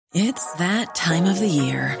It's that time of the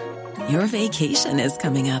year. Your vacation is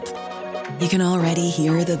coming up. You can already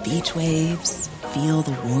hear the beach waves, feel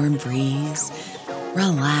the warm breeze,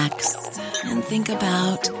 relax, and think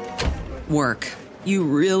about work. You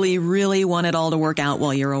really, really want it all to work out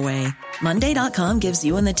while you're away. Monday.com gives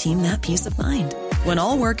you and the team that peace of mind. When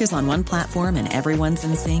all work is on one platform and everyone's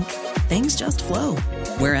in sync, things just flow.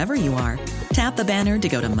 Wherever you are, tap the banner to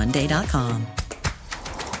go to Monday.com.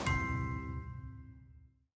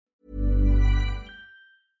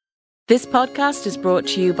 This podcast is brought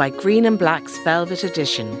to you by Green and Black's Velvet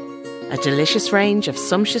Edition, a delicious range of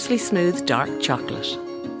sumptuously smooth dark chocolate.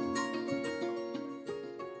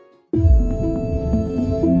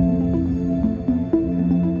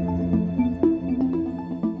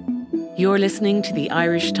 You're listening to the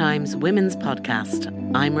Irish Times Women's Podcast.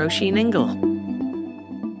 I'm Roisin Ingle.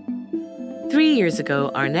 3 years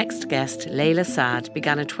ago, our next guest, Layla Saad,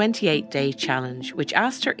 began a 28-day challenge which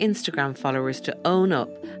asked her Instagram followers to own up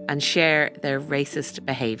and share their racist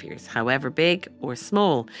behaviours, however big or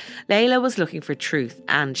small. Layla was looking for truth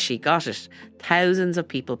and she got it. Thousands of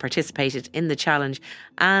people participated in the challenge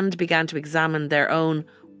and began to examine their own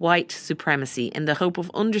white supremacy in the hope of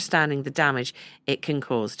understanding the damage it can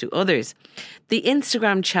cause to others. The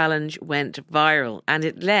Instagram challenge went viral and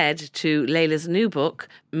it led to Layla's new book,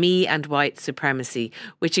 Me and White Supremacy,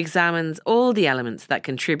 which examines all the elements that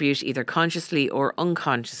contribute either consciously or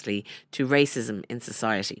unconsciously to racism in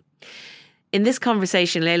society. In this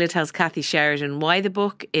conversation, Layla tells Kathy Sheridan why the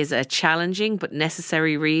book is a challenging but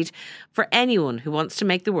necessary read for anyone who wants to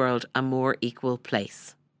make the world a more equal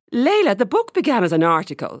place. Layla, the book began as an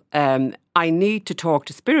article. I need to talk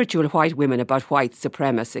to spiritual white women about white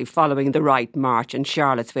supremacy following the Right March in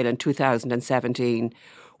Charlottesville in 2017,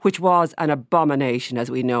 which was an abomination,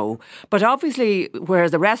 as we know. But obviously,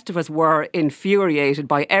 whereas the rest of us were infuriated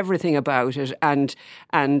by everything about it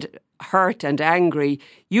and hurt and angry,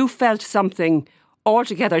 you felt something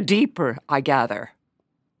altogether deeper, I gather.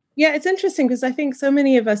 Yeah, it's interesting because I think so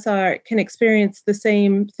many of us can experience the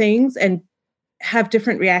same things and have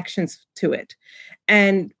different reactions to it.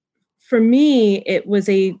 And for me, it was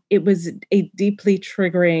a deeply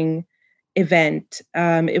triggering event.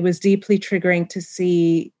 It was deeply triggering to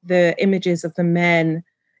see the images of the men,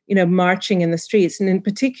 marching in the streets. And in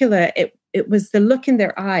particular, it was the look in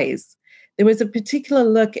their eyes. There was a particular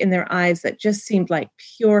look in their eyes that just seemed like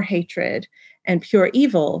pure hatred and pure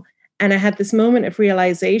evil. And I had this moment of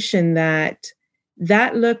realization that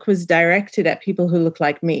look was directed at people who look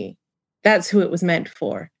like me. That's who it was meant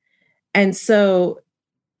for. And so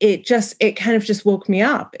it kind of just woke me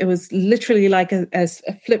up. It was literally like a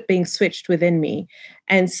flip being switched within me.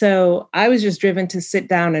 And so I was just driven to sit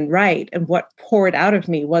down and write. And what poured out of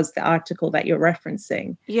me was the article that you're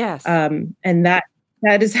referencing. Yes. And that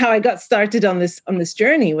is how I got started on this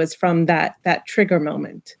journey, was from that trigger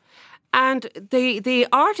moment. And the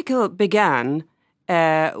article began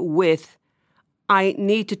with, I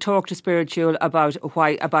need to talk to spiritual about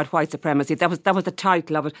white supremacy. That was the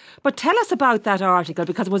title of it. But tell us about that article,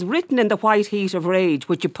 because it was written in the white heat of rage,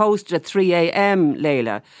 which you posted at 3 a.m,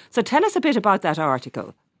 Layla. So tell us a bit about that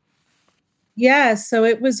article. Yeah, so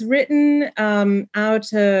it was written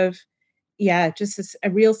out of, just a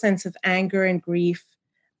real sense of anger and grief.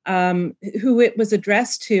 Who it was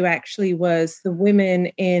addressed to actually was the women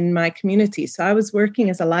in my community. So I was working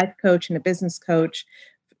as a life coach and a business coach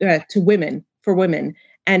for women.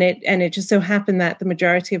 And it just so happened that the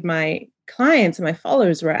majority of my clients and my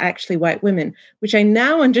followers were actually white women, which I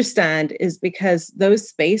now understand is because those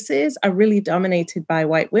spaces are really dominated by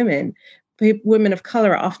white women. Women of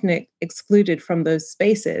color are often excluded from those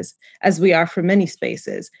spaces, as we are for many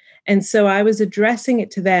spaces. And so I was addressing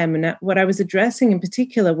it to them. And what I was addressing in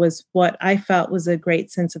particular was what I felt was a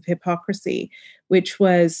great sense of hypocrisy, which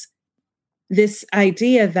was this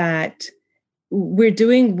idea that we're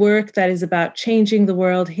doing work that is about changing the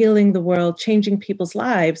world, healing the world, changing people's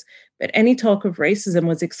lives, but any talk of racism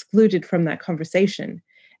was excluded from that conversation.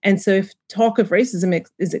 And so if talk of racism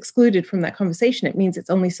is excluded from that conversation, it means it's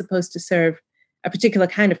only supposed to serve a particular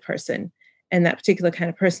kind of person, and that particular kind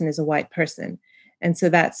of person is a white person. And so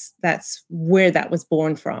that's where that was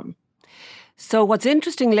born from. So what's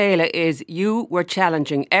interesting, Layla, is you were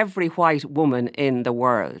challenging every white woman in the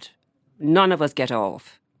world. None of us get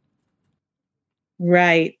off.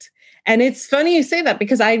 Right. And it's funny you say that,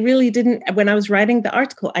 because I really didn't, when I was writing the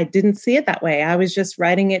article, I didn't see it that way. I was just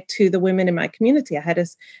writing it to the women in my community. I had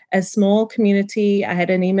a small community. I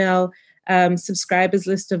had an email subscribers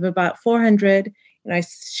list of about 400. And I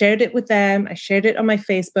shared it with them. I shared it on my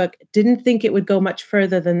Facebook. Didn't think it would go much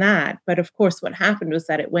further than that. But of course, what happened was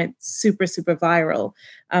that it went super, super viral,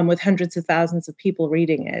 with hundreds of thousands of people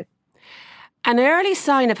reading it. An early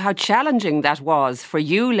sign of how challenging that was for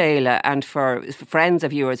you, Layla, and for friends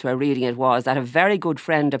of yours who are reading it was that a very good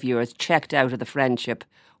friend of yours checked out of the friendship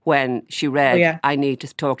when she read, Oh, yeah. I need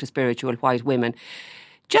to talk to spiritual white women.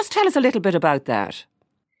 Just tell us a little bit about that.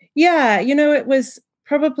 Yeah, it was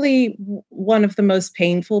probably one of the most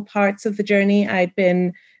painful parts of the journey. I'd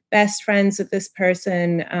been best friends with this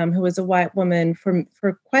person, who was a white woman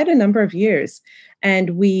for quite a number of years.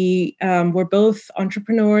 And we were both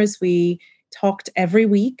entrepreneurs. We talked every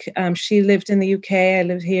week. She lived in the UK. I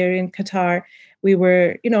lived here in Qatar. We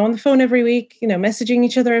were, on the phone every week, messaging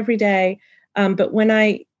each other every day. But when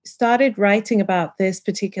I started writing about this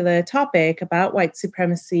particular topic, about white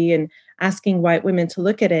supremacy, and asking white women to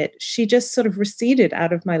look at it, she just sort of receded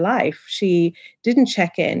out of my life. She didn't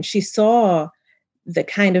check in. She saw the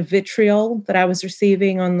kind of vitriol that I was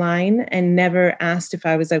receiving online and never asked if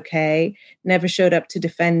I was okay, never showed up to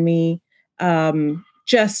defend me.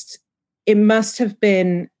 It must have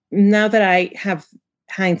been, now that I have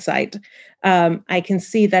hindsight, I can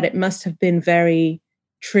see that it must have been very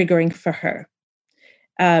triggering for her.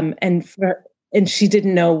 And she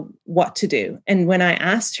didn't know what to do. And when I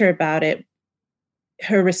asked her about it,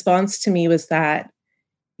 her response to me was that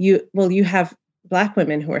you have Black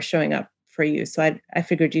women who are showing up for you. So I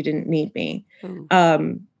figured you didn't need me,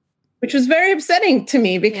 which was very upsetting to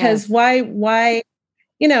me, because why,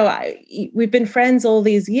 we've been friends all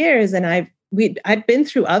these years, and I'd been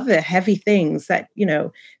through other heavy things that,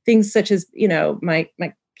 things such as, my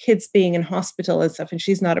kids being in hospital and stuff. And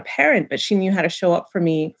she's not a parent, but she knew how to show up for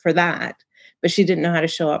me for that. But she didn't know how to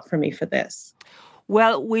show up for me for this.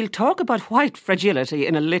 Well, we'll talk about white fragility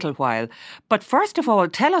in a little while. But first of all,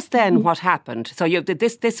 tell us then what happened. So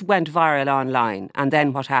this went viral online, and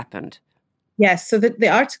then what happened? Yes, so the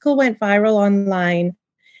article went viral online.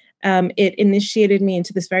 It initiated me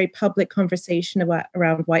into this very public conversation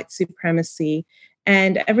around white supremacy.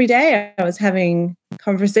 And every day I was having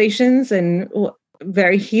conversations, and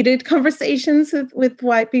very heated conversations with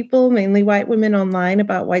white people, mainly white women online,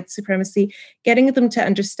 about white supremacy, getting them to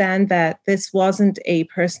understand that this wasn't a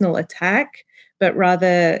personal attack, but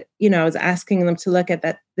rather, I was asking them to look at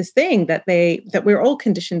this thing that we're all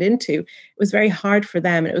conditioned into. It was very hard for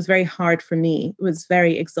them, and it was very hard for me. It was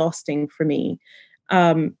very exhausting for me.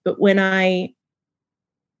 But when I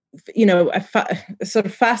sort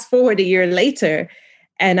of fast forward a year later,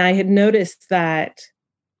 and I had noticed that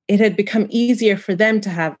it had become easier for them to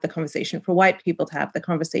have the conversation, for white people to have the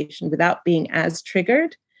conversation without being as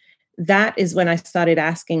triggered. That is when I started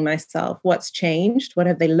asking myself, what's changed? What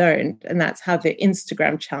have they learned? And that's how the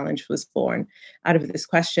Instagram challenge was born, out of this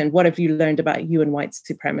question: what have you learned about you and white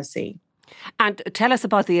supremacy? And tell us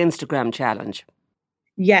about the Instagram challenge.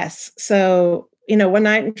 Yes. So, one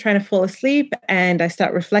night I'm trying to fall asleep, and I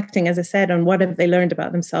start reflecting, as I said, on what have they learned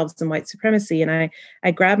about themselves and white supremacy. And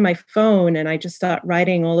I grab my phone and I just start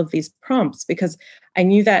writing all of these prompts, because I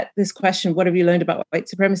knew that this question, what have you learned about white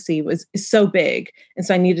supremacy, is so big. And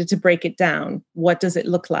so I needed to break it down. What does it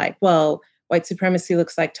look like? Well, white supremacy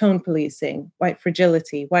looks like tone policing, white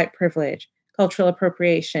fragility, white privilege, cultural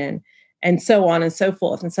appropriation, and so on and so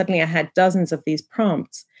forth. And suddenly I had dozens of these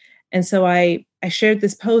prompts. And so I shared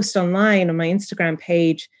this post online on my Instagram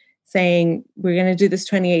page saying, we're going to do this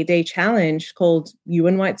 28-day challenge called You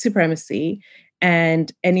and White Supremacy.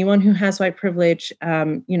 And anyone who has white privilege,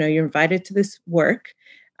 you're invited to this work.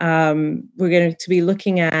 We're going to be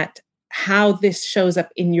looking at how this shows up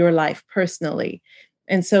in your life personally.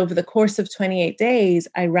 And so over the course of 28 days,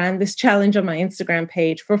 I ran this challenge on my Instagram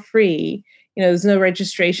page for free. There's no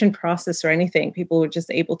registration process or anything. People were just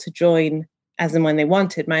able to join as and when they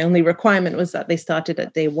wanted. My only requirement was that they started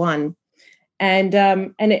at day one. And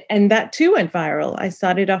that too went viral. I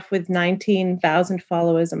started off with 19,000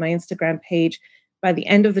 followers on my Instagram page. By the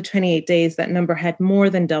end of the 28 days, that number had more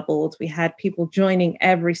than doubled. We had people joining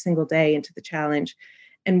every single day into the challenge.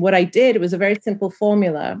 And what I did, it was a very simple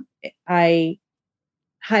formula. I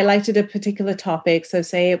highlighted a particular topic. So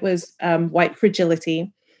say it was white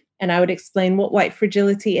fragility. And I would explain what white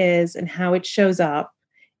fragility is and how it shows up,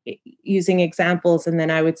 using examples. And then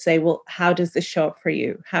I would say, well, how does this show up for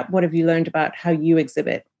you? What have you learned about how you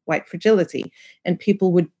exhibit white fragility? And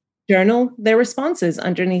people would journal their responses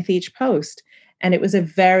underneath each post. And it was a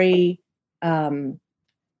very,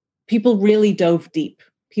 people really dove deep.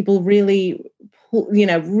 People really,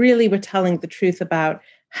 really were telling the truth about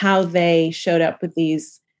how they showed up with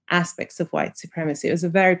these aspects of white supremacy. It was a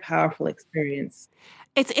very powerful experience.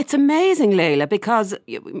 It's amazing, Layla, because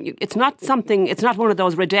it's not one of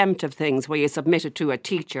those redemptive things where you submit it to a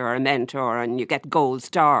teacher or a mentor and you get gold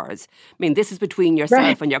stars. I mean, this is between yourself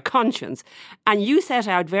Right. and your conscience. And you set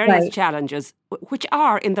out various Right. challenges which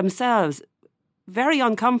are in themselves very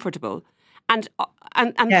uncomfortable and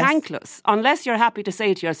Yes. thankless, unless you're happy to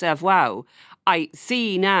say to yourself, wow, I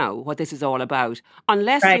see now what this is all about.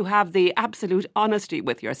 Unless Right. you have the absolute honesty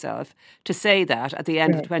with yourself to say that at the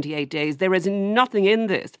end of Right. 28 days, there is nothing in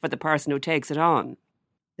this for the person who takes it on.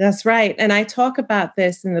 That's right. And I talk about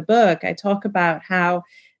this in the book. I talk about how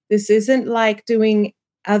this isn't like doing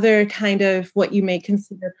other kind of what you may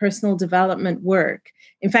consider personal development work.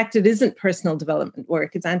 In fact, it isn't personal development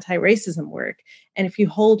work, it's anti racism work. And if you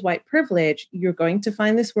hold white privilege, you're going to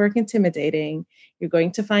find this work intimidating. You're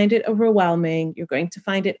going to find it overwhelming. You're going to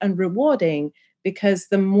find it unrewarding because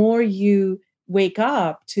the more you wake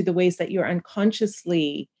up to the ways that you're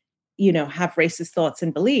unconsciously, have racist thoughts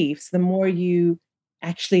and beliefs, the more you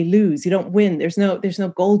actually lose. You don't win. There's no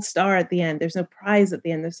gold star at the end. There's no prize at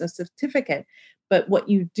the end. There's no certificate. But what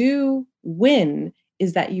you do win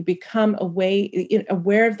is that you become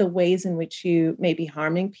aware of the ways in which you may be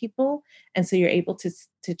harming people, and so you're able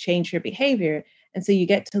to change your behavior, and so you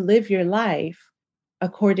get to live your life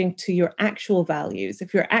according to your actual values.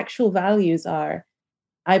 If your actual values are,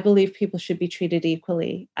 I believe people should be treated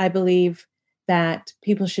equally. I believe that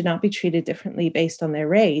people should not be treated differently based on their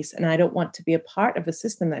race. And I don't want to be a part of a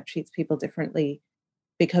system that treats people differently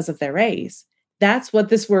because of their race. That's what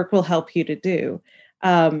this work will help you to do.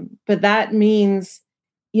 But that means,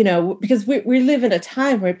 because we live in a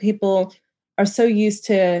time where people are so used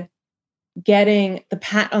to getting the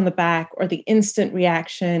pat on the back or the instant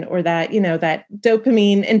reaction or that, that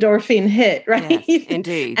dopamine endorphin hit, right? Yes,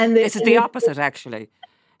 indeed. and This is the opposite, actually.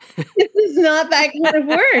 this is not that kind of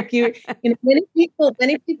work.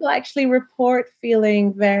 Many people actually report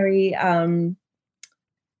feeling very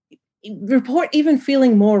report even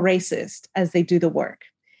feeling more racist as they do the work.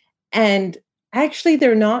 And actually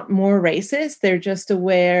they're not more racist, they're just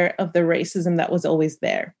aware of the racism that was always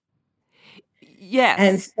there. And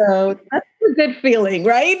Yes. so that's a good feeling,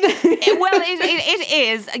 right? Well, it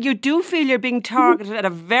is. You do feel you're being targeted at a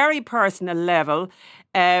very personal level.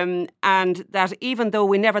 And that even though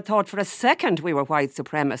we never thought for a second we were white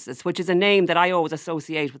supremacists, which is a name that I always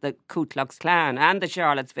associate with the Ku Klux Klan and the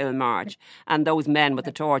Charlottesville March and those men with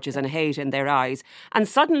the torches and hate in their eyes. And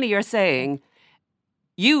suddenly you're saying,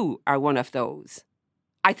 you are one of those.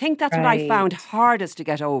 I think that's what I Right. found hardest to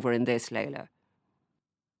get over in this, Layla.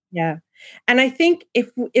 Yeah. And I think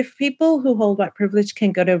if people who hold white privilege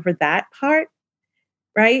can get over that part,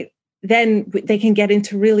 right, then they can get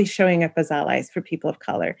into really showing up as allies for people of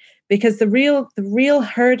color. Because the real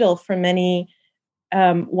hurdle for many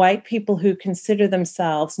white people who consider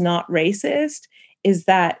themselves not racist is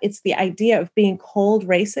that it's the idea of being called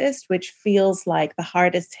racist, which feels like the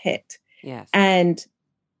hardest hit. Yes. And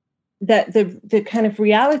the kind of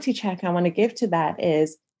reality check I want to give to that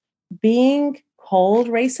is being called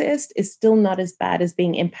racist is still not as bad as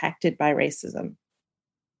being impacted by racism.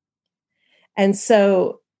 And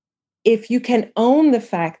so if you can own the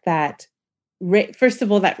fact that, first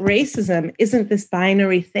of all, that racism isn't this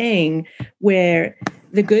binary thing where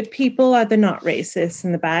the good people are the not racists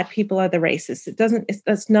and the bad people are the racists.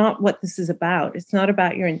 That's not what this is about. It's not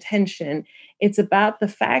about your intention. It's about the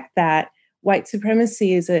fact that white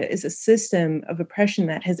supremacy is a system of oppression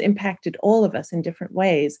that has impacted all of us in different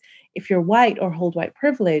ways. If you're white or hold white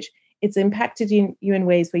privilege, it's impacted you in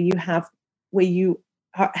ways where you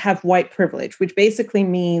have white privilege, which basically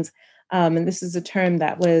means, and this is a term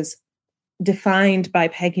that was defined by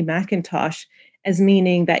Peggy McIntosh as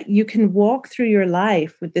meaning that you can walk through your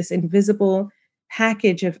life with this invisible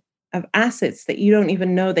package of assets that you don't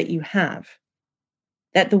even know that you have.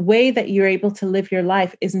 That the way that you're able to live your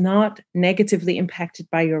life is not negatively impacted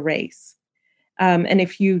by your race. And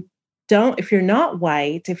if you're not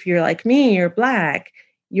white, if you're like me, you're Black,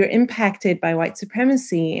 you're impacted by white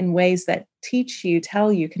supremacy in ways that teach you,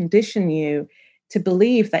 tell you, condition you to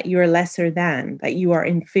believe that you are lesser than, that you are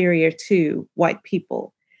inferior to white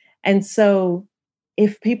people. And so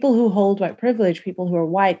if people who hold white privilege, people who are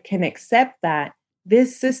white, can accept that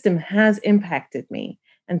this system has impacted me,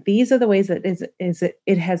 and these are the ways that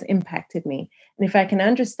it has impacted me. And if I can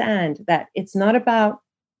understand that it's not about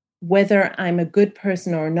whether I'm a good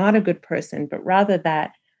person or not a good person, but rather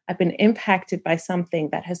that I've been impacted by something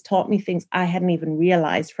that has taught me things I hadn't even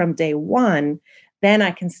realized from day one, then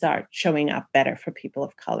I can start showing up better for people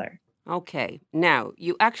of color. Okay. Now,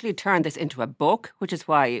 you actually turned this into a book, which is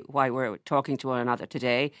why we're talking to one another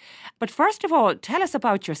today. But first of all, tell us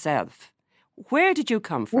about yourself. Where did you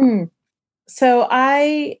come from? So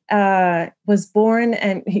I was born,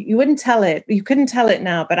 and you wouldn't tell it. You couldn't tell it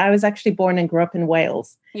now, but I was actually born and grew up in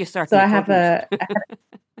Wales. You So certainly I have couldn't.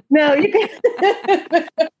 no, you can.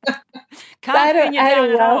 Can't pin you I had a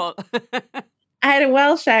down at Welsh, all. I had a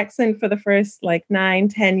Welsh accent for the first like 9,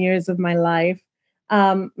 10 years of my life.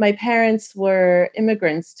 My parents were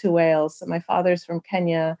immigrants to Wales. So my father's from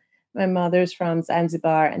Kenya, my mother's from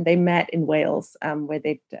Zanzibar, and they met in Wales, where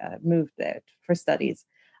they moved there for studies.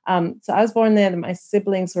 So I was born there, and my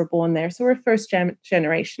siblings were born there. So we're first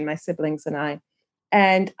generation, my siblings and I.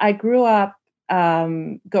 And I grew up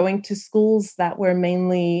going to schools that were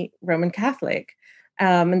mainly Roman Catholic.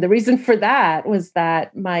 And the reason for that was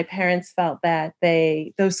that my parents felt that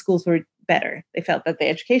those schools were better. They felt that the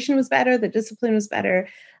education was better, the discipline was better.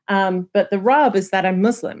 But the rub is that I'm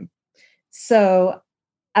Muslim. So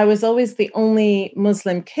I was always the only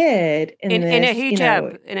Muslim kid in In a this,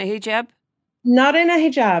 hijab. In a hijab? not in a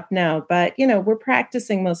hijab, no, but, we're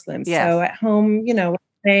practicing Muslims. So Yes. at home, we're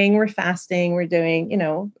praying, we're fasting, we're doing,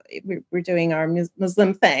 we're doing our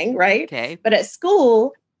Muslim thing, right? Okay. But at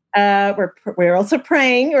school, we're also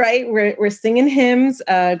praying, right? We're singing hymns,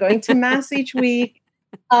 going to mass each week.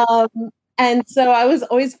 Um, and so I was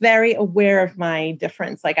always very aware of my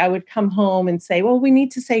difference. Like I would come home and say, well, we need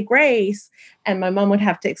to say grace. And my mom would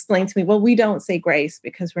have to explain to me, well, we don't say grace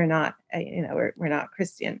because we're not, we're not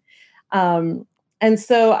Christian. Um, and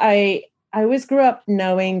so I always grew up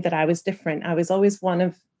knowing that I was different. I was always one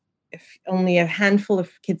of only a handful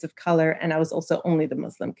of kids of color, and I was also only the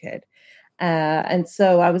Muslim kid. And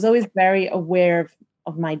so I was always very aware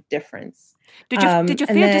of my difference. Did you And feel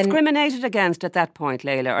then discriminated against at that point,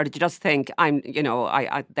 Layla, or did you just think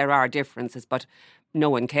I there are differences, but no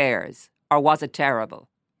one cares, or was it terrible?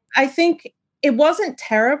 I think it wasn't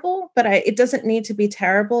terrible, but it doesn't need to be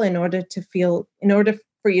terrible in order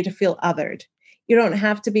for you to feel othered. You don't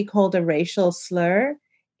have to be called a racial slur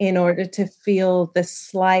in order to feel the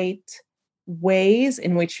slight ways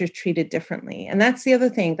in which you're treated differently. And that's the other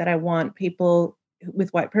thing that I want people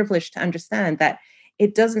with white privilege to understand, that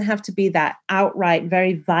it doesn't have to be that outright,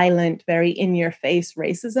 very violent, very in your face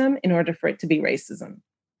racism in order for it to be racism.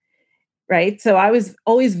 Right. So I was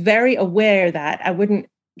always very aware that I wouldn't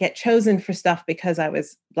get chosen for stuff because I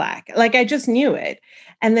was Black. Like I just knew it.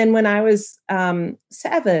 And then when I was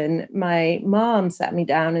 7, my mom sat me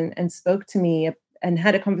down and spoke to me and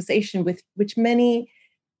had a conversation with which many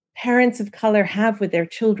parents of color have with their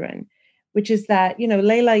children, which is that,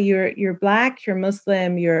 Layla, you're Black, you're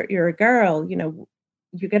Muslim, you're a girl,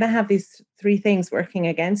 you're going to have these 3 things working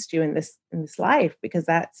against you in this life, because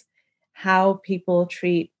that's how people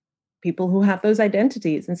treat people who have those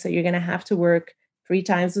identities. And so you're going to have to work 3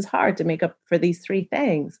 times as hard to make up for these 3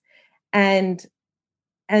 things. And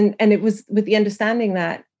it was with the understanding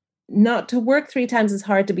that not to work 3 times as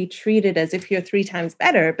hard to be treated as if you're 3 times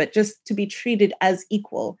better, but just to be treated as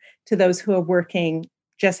equal to those who are working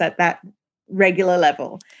just at that regular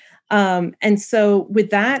level. And so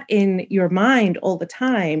with that in your mind all the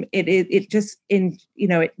time, it just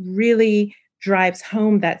it really drives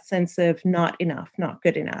home that sense of not enough, not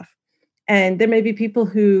good enough. And there may be people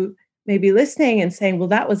who may be listening and saying, well,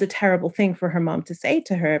 that was a terrible thing for her mom to say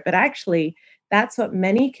to her. But actually, that's what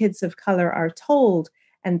many kids of color are told.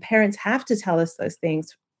 And parents have to tell us those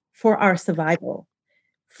things for our survival,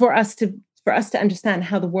 for us to understand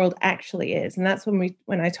how the world actually is. And that's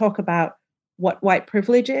when I talk about what white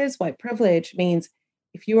privilege is. White privilege means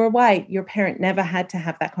if you are white, your parent never had to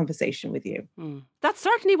have that conversation with you. That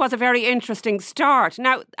certainly was a very interesting start.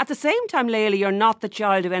 Now, at the same time, Layla, you're not the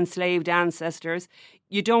child of enslaved ancestors.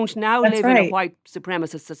 You don't now That's live in a right. white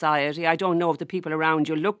supremacist society. I don't know if the people around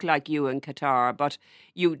you look like you in Qatar, but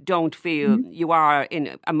you don't feel you are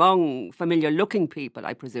among familiar looking people,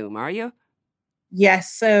 I presume, are you?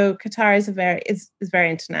 Yes, so Qatar is very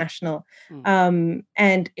international,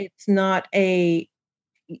 and it's not a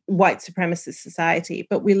white supremacist society,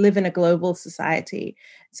 but we live in a global society.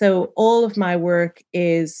 So all of my work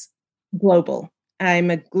is global.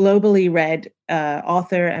 I'm a globally read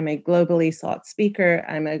author. I'm a globally sought speaker.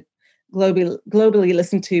 I'm a globally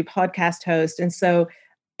listened to podcast host, and so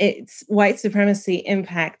it's white supremacy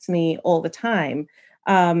impacts me all the time.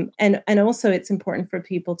 And also, it's important for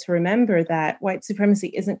people to remember that white supremacy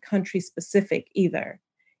isn't country specific either.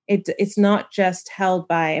 It's not just held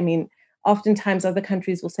by. I mean, oftentimes other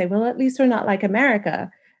countries will say, well, at least we're not like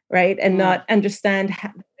America, right? And not understand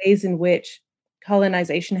the ways in which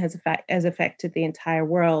colonization has affected the entire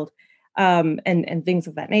world, and things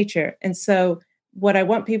of that nature. And so what I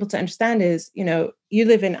want people to understand is, you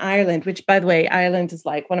live in Ireland, which, by the way, Ireland is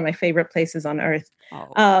like one of my favorite places on earth.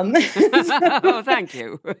 Oh, So thank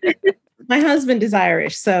you. my husband is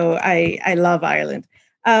Irish, so I love Ireland.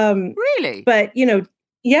 Really? But,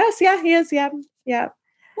 yes, yeah, he is. Yeah, yeah.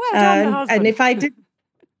 Well done, the And husband. if I did,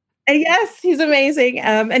 yes, he's amazing.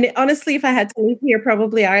 Honestly, if I had to live here,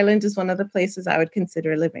 probably Ireland is one of the places I would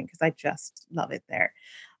consider living because I just love it there.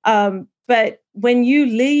 But when you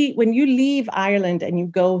leave Ireland and you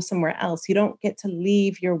go somewhere else, you don't get to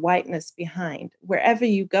leave your whiteness behind. Wherever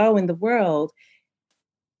you go in the world,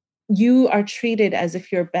 you are treated as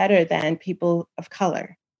if you're better than people of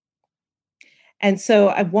color. And so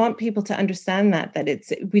I want people to understand that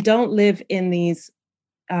we don't live in these,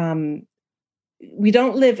 we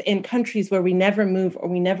don't live in countries where we never move or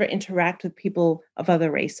we never interact with people of other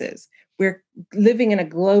races. We're living in a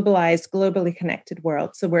globalized, globally connected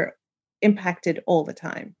world. So we're impacted all the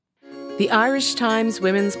time. The Irish Times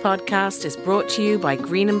Women's Podcast is brought to you by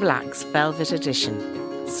Green and Black's Velvet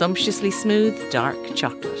Edition. Sumptuously smooth, dark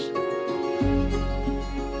chocolate.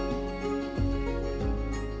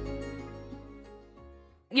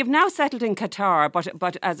 You've now settled in Qatar,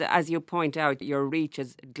 but as you point out, your reach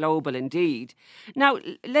is global indeed. Now,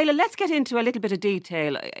 Leila, let's get into a little bit of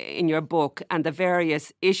detail in your book and the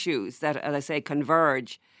various issues that, as I say,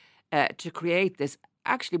 converge to create this,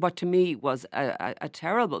 actually what to me was a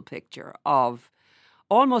terrible picture of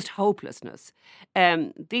almost hopelessness.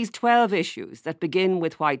 These 12 issues that begin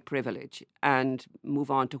with white privilege and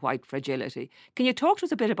move on to white fragility. Can you talk to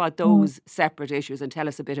us a bit about those separate issues and tell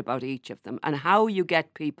us a bit about each of them and how you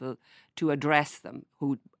get people to address them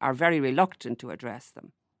who are very reluctant to address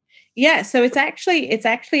them? Yeah, so it's actually a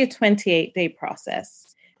 28-day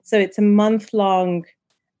process. So it's a month-long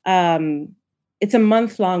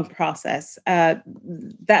process.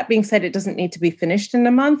 That being said, it doesn't need to be finished in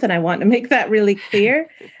a month, and I want to make that really clear.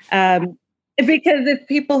 Because if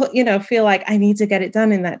people, feel like I need to get it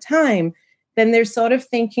done in that time, then they're sort of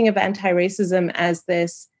thinking of anti-racism as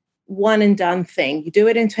this one and done thing. You do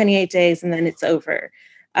it in 28 days and then it's over.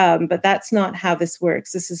 But that's not how this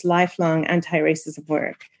works. This is lifelong anti-racism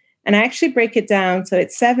work. And I actually break it down. So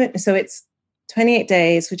it's 28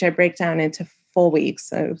 days, which I break down into 4 weeks,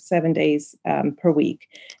 so 7 days per week.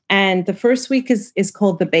 And the first week is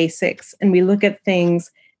called the basics. And we look at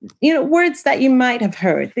things, words that you might have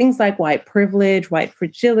heard, things like white privilege, white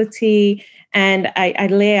fragility. And I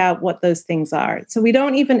lay out what those things are. So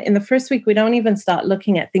in the first week, we don't even start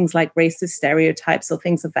looking at things like racist stereotypes or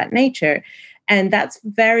things of that nature. And that's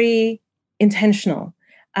very intentional.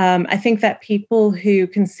 I think that people who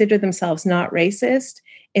consider themselves not racist,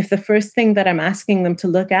 if the first thing that I'm asking them to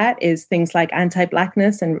look at is things like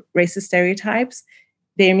anti-Blackness and racist stereotypes,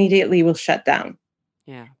 they immediately will shut down.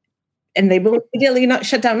 Yeah. And they will immediately not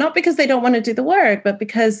shut down, not because they don't want to do the work, but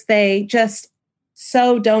because they just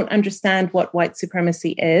so don't understand what white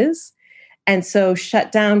supremacy is. And so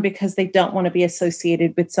shut down because they don't want to be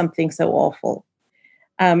associated with something so awful.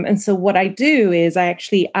 And so what I do is I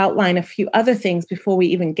actually outline a few other things before we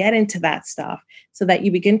even get into that stuff so that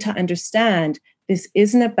you begin to understand this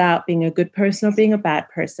isn't about being a good person or being a bad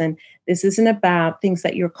person. This isn't about things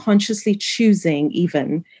that you're consciously choosing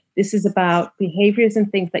even. This is about behaviors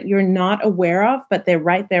and things that you're not aware of, but they're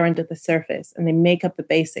right there under the surface and they make up the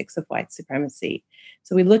basics of white supremacy.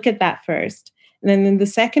 So we look at that first. And then in the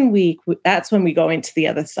second week, that's when we go into the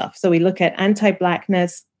other stuff. So we look at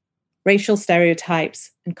anti-Blackness, racial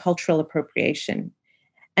stereotypes, and cultural appropriation.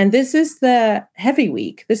 And this is the heavy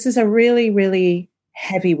week. This is a really, really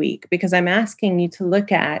heavy week because I'm asking you to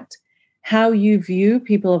look at how you view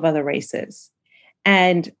people of other races.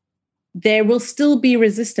 And there will still be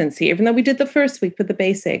resistance here, even though we did the first week with the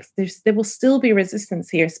basics, there will still be resistance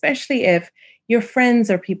here, especially if your friends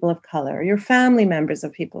are people of color, your family members are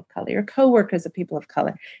people of color, your coworkers are people of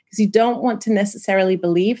color, because you don't want to necessarily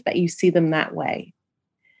believe that you see them that way.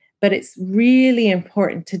 But it's really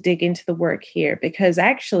important to dig into the work here because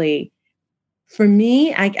actually, for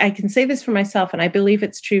me, I can say this for myself, and I believe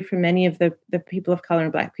it's true for many of the people of color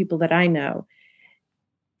and Black people that I know.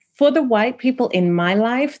 For the white people in my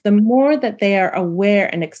life, the more that they are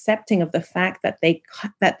aware and accepting of the fact that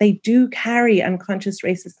they do carry unconscious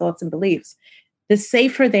racist thoughts and beliefs, the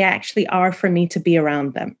safer they actually are for me to be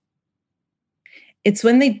around them. It's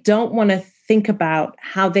when they don't want to think about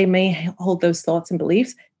how they may hold those thoughts and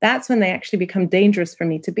beliefs, that's when they actually become dangerous for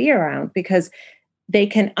me to be around because they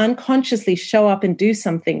can unconsciously show up and do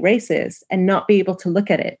something racist and not be able to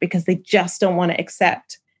look at it because they just don't want to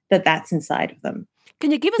accept that that's inside of them. Can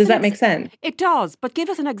you give us? Does that make sense? It does, but give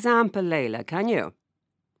us an example, Leila, can you?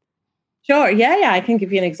 Sure. Yeah, yeah. I can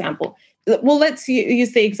give you an example. Well, let's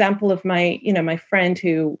use the example of my friend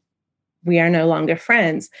who we are no longer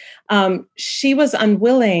friends. She was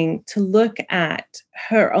unwilling to look at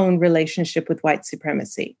her own relationship with white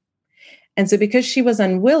supremacy. And so because she was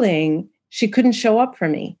unwilling, she couldn't show up for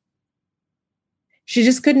me. She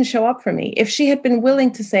just couldn't show up for me. If she had been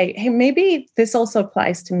willing to say, hey, maybe this also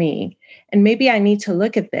applies to me, and maybe I need to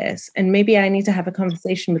look at this, and maybe I need to have a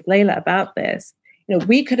conversation with Layla about this,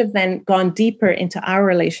 we could have then gone deeper into our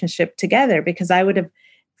relationship together, because I would have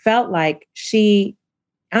felt like she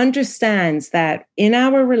understands that in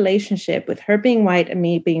our relationship, with her being white and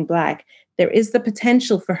me being Black, there is the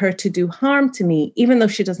potential for her to do harm to me, even though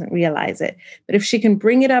she doesn't realize it. But if she can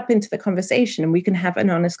bring it up into the conversation and we can have an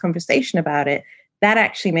honest conversation about it, that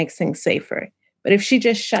actually makes things safer. But if she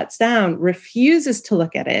just shuts down, refuses to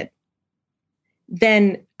look at it,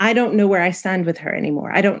 then I don't know where I stand with her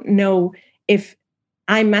anymore. I don't know if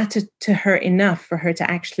I matter to her enough for her to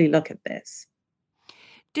actually look at this.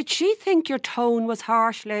 Did she think your tone was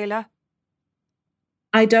harsh, Layla?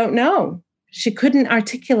 I don't know. She couldn't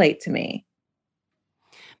articulate to me.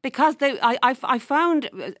 Because I found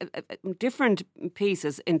different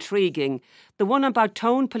pieces intriguing. The one about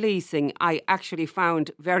tone policing I actually found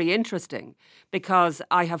very interesting, because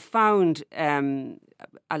I have found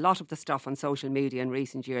a lot of the stuff on social media in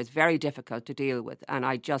recent years very difficult to deal with, and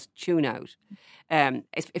I just tune out.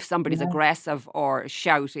 If somebody's aggressive or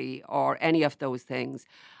shouty or any of those things,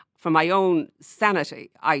 for my own sanity,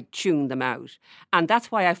 I tune them out. And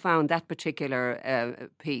that's why I found that particular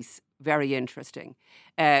piece very interesting.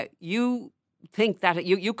 You think that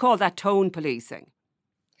you call that tone policing?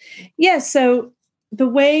 Yes. So the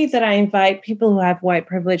way that I invite people who have white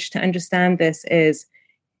privilege to understand this is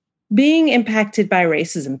being impacted by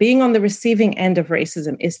racism, being on the receiving end of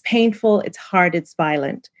racism is painful, it's hard, it's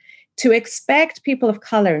violent. To expect people of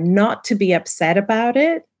color not to be upset about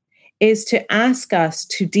it is to ask us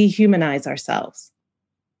to dehumanize ourselves.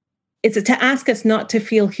 It's to ask us not to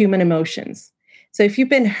feel human emotions. So if you've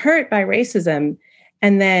been hurt by racism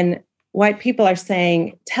and then white people are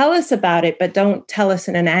saying, tell us about it, but don't tell us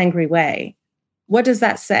in an angry way, what does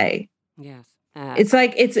that say? Yes. It's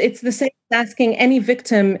like it's the same as asking any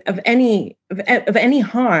victim of any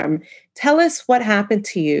harm, tell us what happened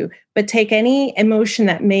to you, but take any emotion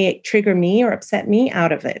that may trigger me or upset me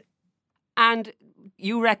out of it. And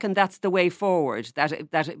you reckon that's the way forward,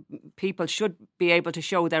 that people should be able to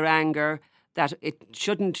show their anger, that it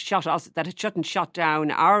shouldn't shut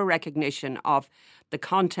down our recognition of the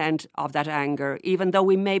content of that anger, even though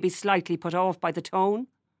we may be slightly put off by the tone?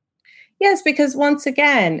 Yes, because once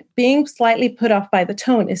again, being slightly put off by the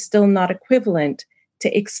tone is still not equivalent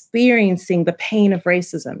to experiencing the pain of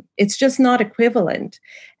racism. It's just not equivalent.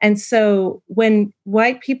 And so when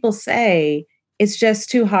white people say, it's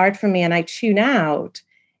just too hard for me and I tune out,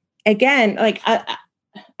 again, like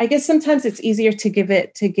I guess sometimes it's easier to give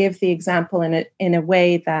the example in a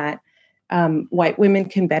way that white women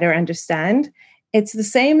can better understand. It's the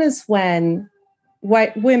same as when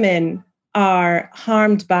white women are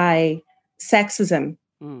harmed by sexism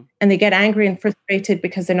and they get angry and frustrated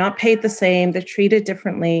because they're not paid the same, they're treated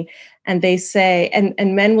differently. And they say,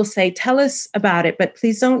 and men will say, tell us about it, but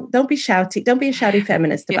please don't be shouty. Don't be a shouty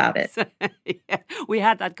feminist about it. Yeah. We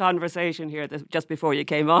had that conversation here just before you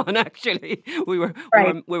came on, actually. We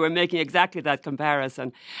were making exactly that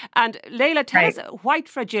comparison. And Layla, tell us white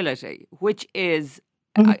fragility, which is,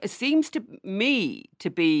 seems to me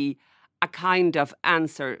to be a kind of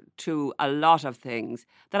answer to a lot of things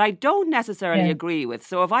that I don't necessarily agree with.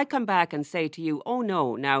 So if I come back and say to you, oh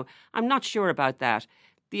no, now I'm not sure about that,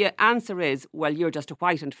 the answer is, well, you're just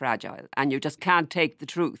white and fragile and you just can't take the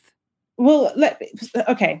truth. Well,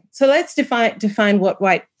 okay. So let's define what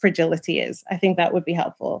white fragility is. I think that would be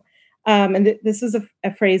helpful. And this is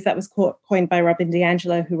a phrase that was coined by Robin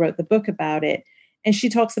DiAngelo, who wrote the book about it. And she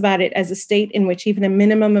talks about it as a state in which even a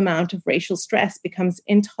minimum amount of racial stress becomes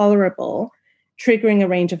intolerable, triggering a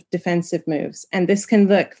range of defensive moves. And this can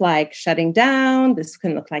look like shutting down. This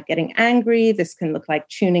can look like getting angry. This can look like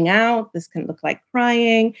tuning out. This can look like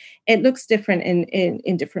crying. It looks different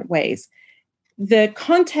in different ways. The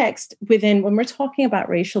context within, when we're talking about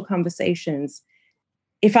racial conversations,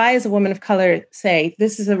 if I, as a woman of color, say,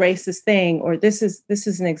 this is a racist thing, or this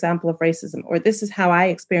is an example of racism, or this is how I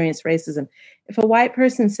experience racism. If a white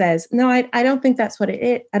person says, no, I don't think that's what it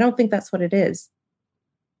is. I don't think that's what it is.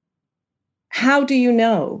 How do you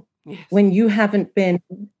know when you haven't been,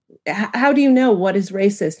 how do you know what is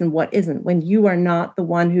racist and what isn't when you are not the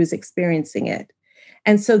one who's experiencing it?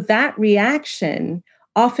 And so that reaction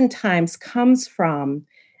oftentimes comes from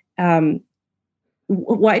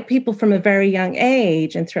white people from a very young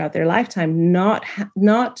age and throughout their lifetime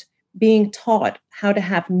not being taught how to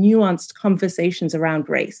have nuanced conversations around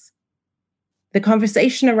race. The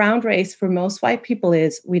conversation around race for most white people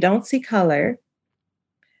is, we don't see color.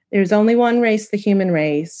 There's only one race, the human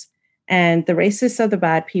race, and the racists are the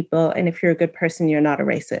bad people. And if you're a good person, you're not a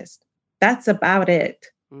racist. That's about it.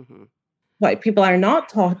 Mm-hmm. White people are not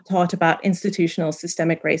taught about institutional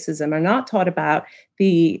systemic racism, are not taught about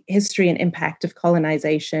the history and impact of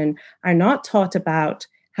colonization, are not taught about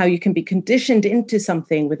how you can be conditioned into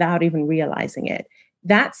something without even realizing it.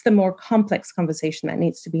 That's the more complex conversation that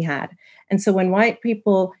needs to be had. And so when white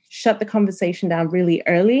people shut the conversation down really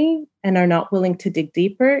early and are not willing to dig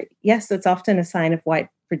deeper, yes, that's often a sign of white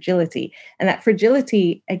fragility. And that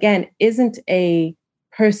fragility, again, isn't a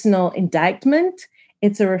personal indictment.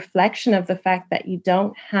 It's a reflection of the fact that you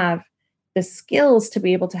don't have the skills to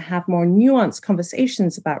be able to have more nuanced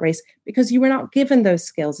conversations about race because you were not given those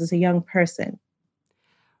skills as a young person.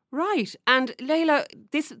 Right. And Leila,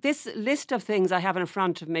 this list of things I have in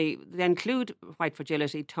front of me, they include white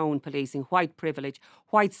fragility, tone policing, white privilege,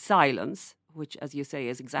 white silence, which, as you say,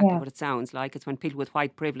 is exactly what it sounds like. It's when people with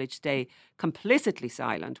white privilege stay complicitly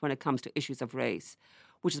silent when it comes to issues of race,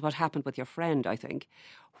 which is what happened with your friend, I think.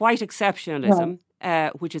 White exceptionalism,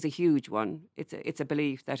 which is a huge one. It's a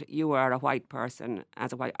belief that you are a white person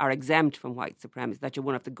are exempt from white supremacy, that you're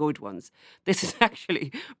one of the good ones. This is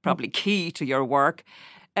actually probably key to your work.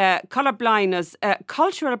 Colour blindness,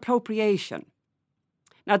 cultural appropriation.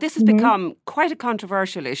 Now, this has become quite a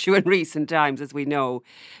controversial issue in recent times, as we know.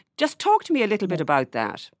 Just talk to me a little bit about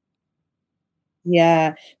that.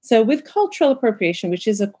 Yeah. So with cultural appropriation, which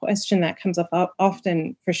is a question that comes up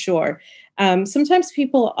often for sure, sometimes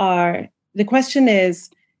the question is,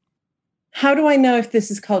 how do I know if this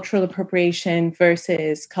is cultural appropriation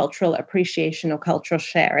versus cultural appreciation or cultural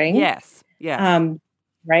sharing? Yes.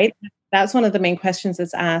 Right? That's one of the main questions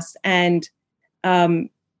that's asked. And,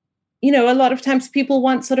 a lot of times people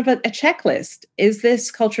want sort of a checklist. Is this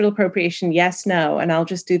cultural appropriation? Yes, no. And I'll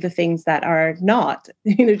just do the things that are not.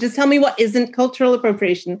 Just tell me what isn't cultural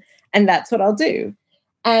appropriation, and that's what I'll do.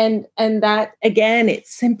 And that, again, it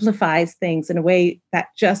simplifies things in a way that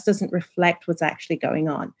just doesn't reflect what's actually going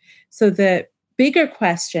on. So the bigger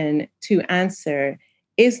question to answer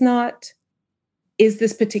is not, is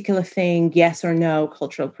this particular thing, yes or no,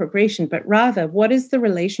 cultural appropriation, but rather, what is the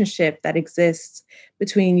relationship that exists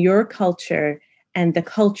between your culture and the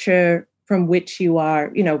culture from which you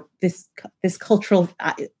are, this cultural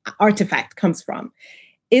artifact comes from?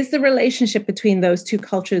 Is the relationship between those two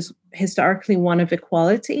cultures historically one of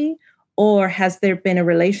equality, or has there been a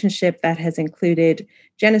relationship that has included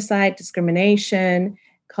genocide, discrimination,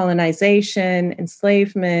 colonization,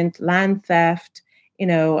 enslavement, land theft,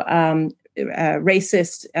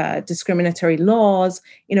 racist, discriminatory laws?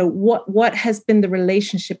 What has been the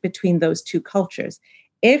relationship between those two cultures?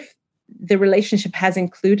 If the relationship has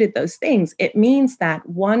included those things, it means that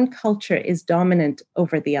one culture is dominant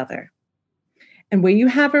over the other. And where you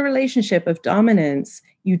have a relationship of dominance,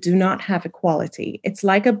 you do not have equality. It's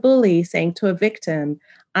like a bully saying to a victim,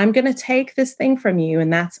 I'm going to take this thing from you,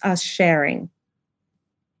 and that's us sharing.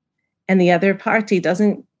 And the other party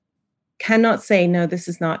cannot say, no, this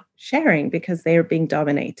is not sharing, because they are being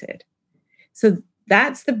dominated. So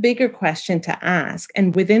that's the bigger question to ask.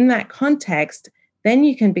 And within that context, then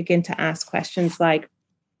you can begin to ask questions like,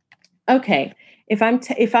 okay, if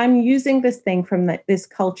I'm using this thing from this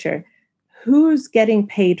culture, who's getting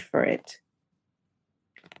paid for it?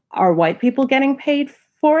 Are white people getting paid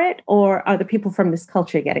for it, or are the people from this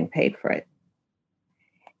culture getting paid for it?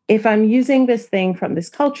 If I'm using this thing from this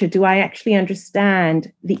culture, do I actually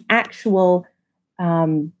understand the actual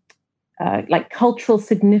cultural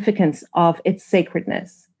significance of its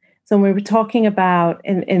sacredness? So when we were talking about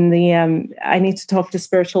in the I Need to Talk to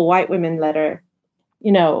Spiritual White Women letter,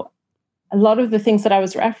 a lot of the things that I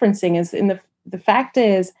was referencing is the fact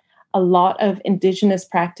is, a lot of indigenous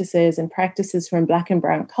practices and practices from Black and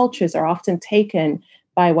brown cultures are often taken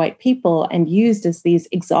by white people and used as these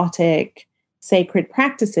exotic, sacred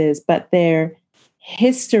practices, but their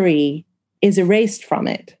history is erased from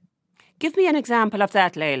it. Give me an example of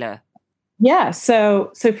that, Leila. Yeah.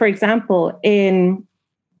 So for example, in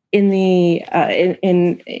the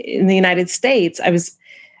United States, I was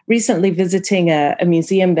recently visiting a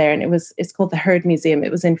museum there, and it's called the Heard Museum.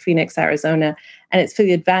 It was in Phoenix, Arizona, and it's for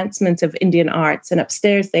the advancement of Indian arts. And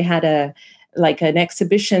upstairs they had an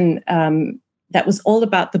exhibition that was all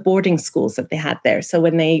about the boarding schools that they had there. So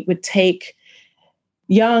when they would take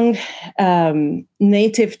young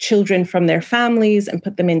native children from their families and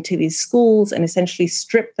put them into these schools and essentially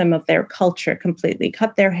strip them of their culture completely,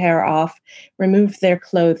 cut their hair off, remove their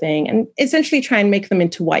clothing, and essentially try and make them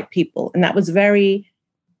into white people. And that was very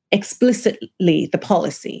explicitly the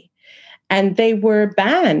policy. And they were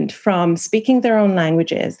banned from speaking their own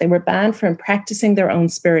languages. They were banned from practicing their own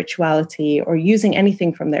spirituality or using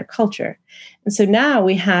anything from their culture. And so now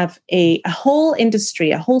we have a whole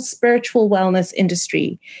industry, a whole spiritual wellness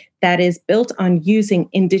industry that is built on using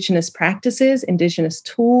indigenous practices, indigenous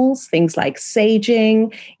tools, things like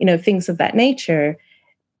saging, things of that nature.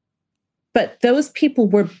 But those people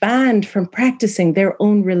were banned from practicing their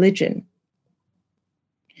own religion.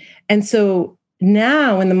 And so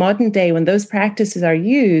now, in the modern day, when those practices are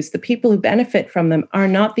used, the people who benefit from them are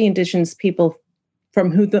not the indigenous people from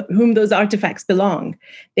whom those artifacts belong.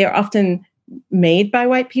 They are often made by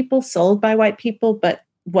white people, sold by white people, but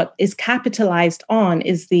what is capitalized on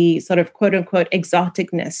is the sort of quote unquote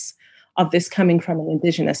exoticness of this coming from an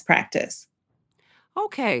indigenous practice.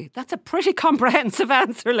 Okay, that's a pretty comprehensive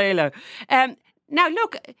answer, Leila. Now,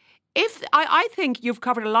 look, I think you've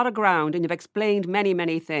covered a lot of ground and you've explained many,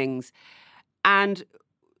 many things. And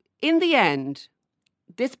in the end,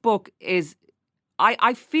 this book is,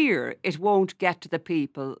 I fear it won't get to the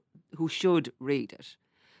people who should read it.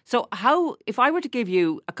 So if I were to give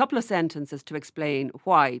you a couple of sentences to explain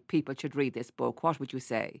why people should read this book, what would you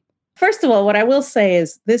say? First of all, what I will say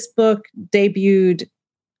is this book debuted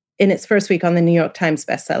in its first week on the New York Times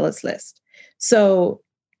bestsellers list. So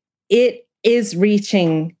it is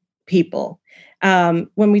reaching people.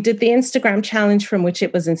 When we did the Instagram challenge from which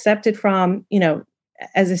it was incepted from,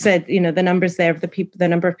 as I said, the numbers there of the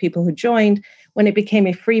number of people who joined. When it became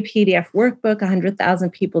a free PDF workbook, 100,000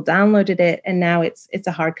 people downloaded it, and now it's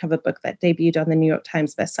a hardcover book that debuted on the New York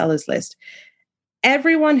Times bestsellers list.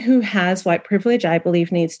 Everyone who has white privilege, I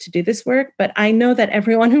believe, needs to do this work, but I know that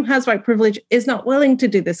everyone who has white privilege is not willing to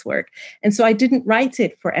do this work, and so I didn't write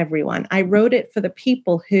it for everyone. I wrote it for the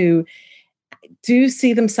people who do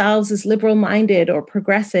see themselves as liberal-minded or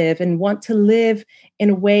progressive and want to live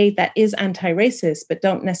in a way that is anti-racist, but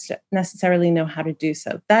don't necessarily know how to do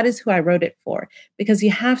so. That is who I wrote it for, because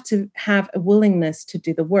you have to have a willingness to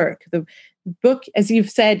do the work. The book, as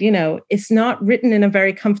you've said, it's not written in a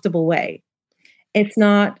very comfortable way. It's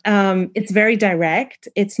not, it's very direct.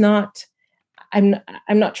 It's not, I'm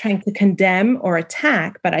not trying to condemn or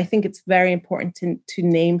attack, but I think it's very important to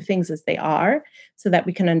name things as they are so that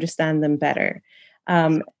we can understand them better.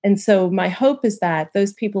 And so my hope is that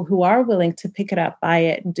those people who are willing to pick it up, buy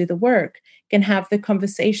it, and do the work can have the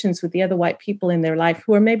conversations with the other white people in their life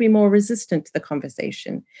who are maybe more resistant to the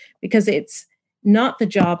conversation, because it's not the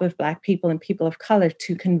job of Black people and people of color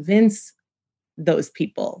to convince those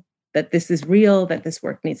people that this is real, that this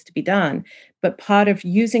work needs to be done. But part of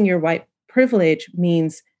using your white privilege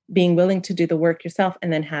means being willing to do the work yourself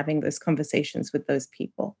and then having those conversations with those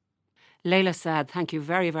people. Leila Saad, thank you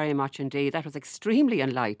very, very much indeed. That was extremely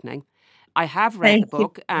enlightening. I have read the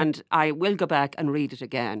book and I will go back and read it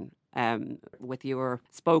again with your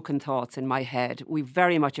spoken thoughts in my head. We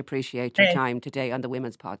very much appreciate your time today on the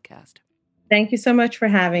Women's Podcast. Thank you so much for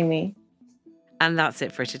having me. And that's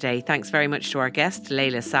it for today. Thanks very much to our guest,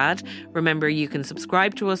 Leila Saad. Remember, you can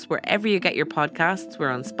subscribe to us wherever you get your podcasts. We're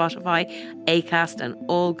on Spotify, Acast, and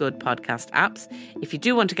all good podcast apps. If you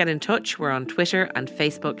do want to get in touch, we're on Twitter and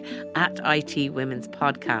Facebook at IT Women's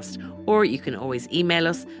Podcast. Or you can always email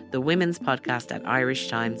us,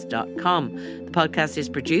 thewomenspodcast@irishtimes.com. The podcast is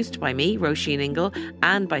produced by me, Roisin Ingle,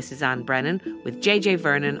 and by Suzanne Brennan, with JJ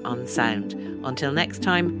Vernon on sound. Until next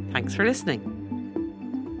time, thanks for listening.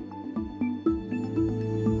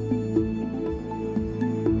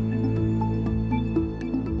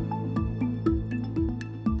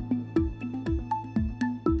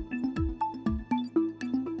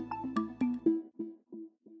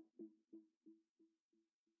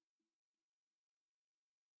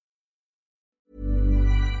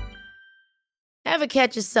 Ever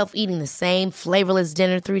catch yourself eating the same flavorless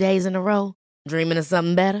dinner 3 days in a row? Dreaming of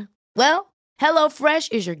something better? Well,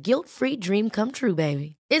 HelloFresh is your guilt-free dream come true,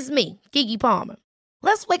 baby. It's me, Keke Palmer.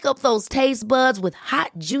 Let's wake up those taste buds with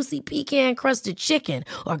hot, juicy pecan-crusted chicken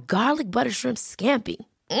or garlic butter shrimp scampi.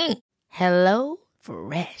 Hello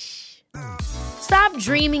Fresh. Stop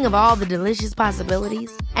dreaming of all the delicious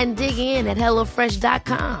possibilities and dig in at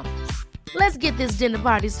HelloFresh.com. Let's get this dinner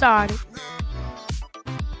party started.